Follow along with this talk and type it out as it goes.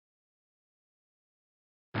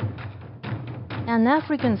an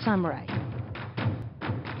African samurai.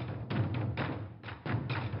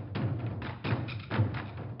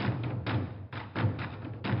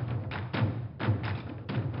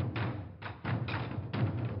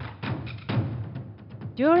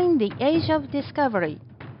 During the Age of Discovery,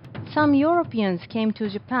 some Europeans came to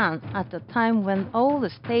Japan at a time when all the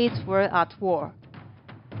states were at war.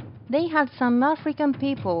 They had some African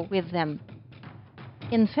people with them.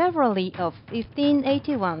 In February of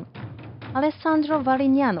 1581, Alessandro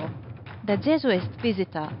Varignano, the Jesuit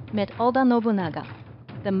visitor, met Oda Nobunaga,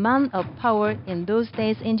 the man of power in those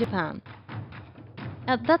days in Japan.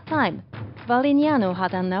 At that time, Varignano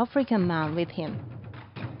had an African man with him.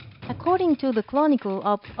 According to the Chronicle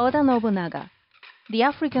of Oda Nobunaga, the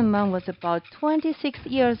African man was about 26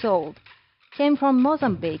 years old, came from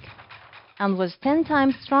Mozambique, and was 10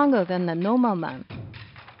 times stronger than a normal man.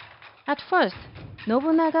 At first,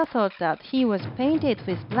 Nobunaga thought that he was painted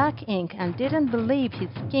with black ink and didn't believe his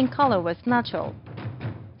skin color was natural.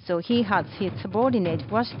 So he had his subordinate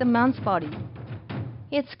wash the man's body.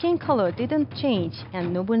 His skin color didn't change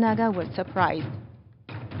and Nobunaga was surprised.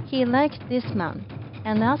 He liked this man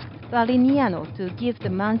and asked Varignano to give the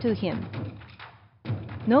man to him.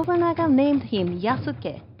 Nobunaga named him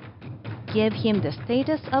Yasuke, gave him the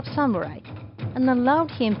status of samurai, and allowed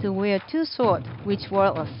him to wear 2 swords which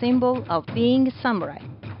were a symbol of being samurai.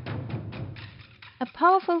 A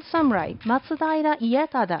powerful samurai, Matsudaira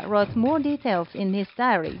Ietada, wrote more details in his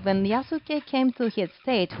diary when Yasuke came to his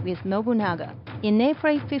state with Nobunaga in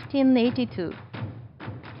April 1582.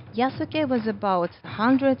 Yasuke was about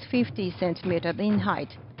 150 centimeters in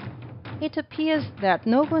height. It appears that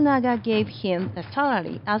Nobunaga gave him a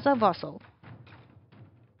salary as a vassal.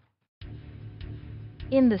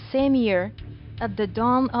 In the same year, at the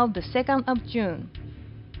dawn of the 2nd of June,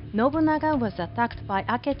 Nobunaga was attacked by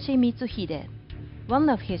Akechi Mitsuhide, one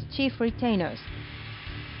of his chief retainers.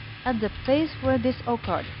 At the place where this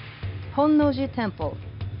occurred, Honnoji Temple,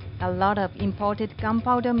 a lot of imported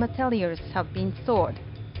gunpowder materials have been stored,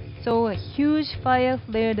 so a huge fire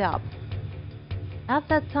flared up. At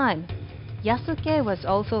that time, Yasuke was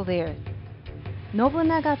also there.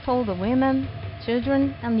 Nobunaga told the women,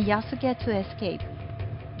 children, and Yasuke to escape.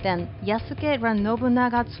 Then Yasuke ran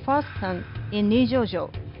Nobunaga's first son in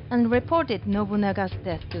Nijojo and reported Nobunaga's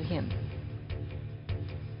death to him.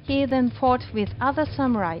 He then fought with other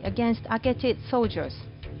samurai against Akechi's soldiers.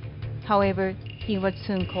 However, he was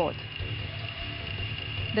soon caught.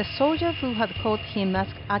 The soldier who had caught him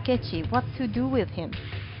asked Akechi what to do with him,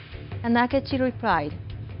 and Akechi replied,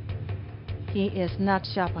 "He is not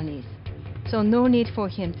Japanese, so no need for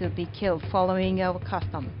him to be killed following our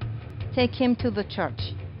custom. Take him to the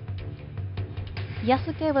church."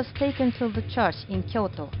 Yasuke was taken to the church in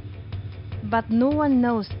Kyoto, but no one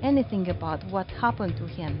knows anything about what happened to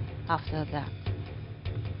him after that.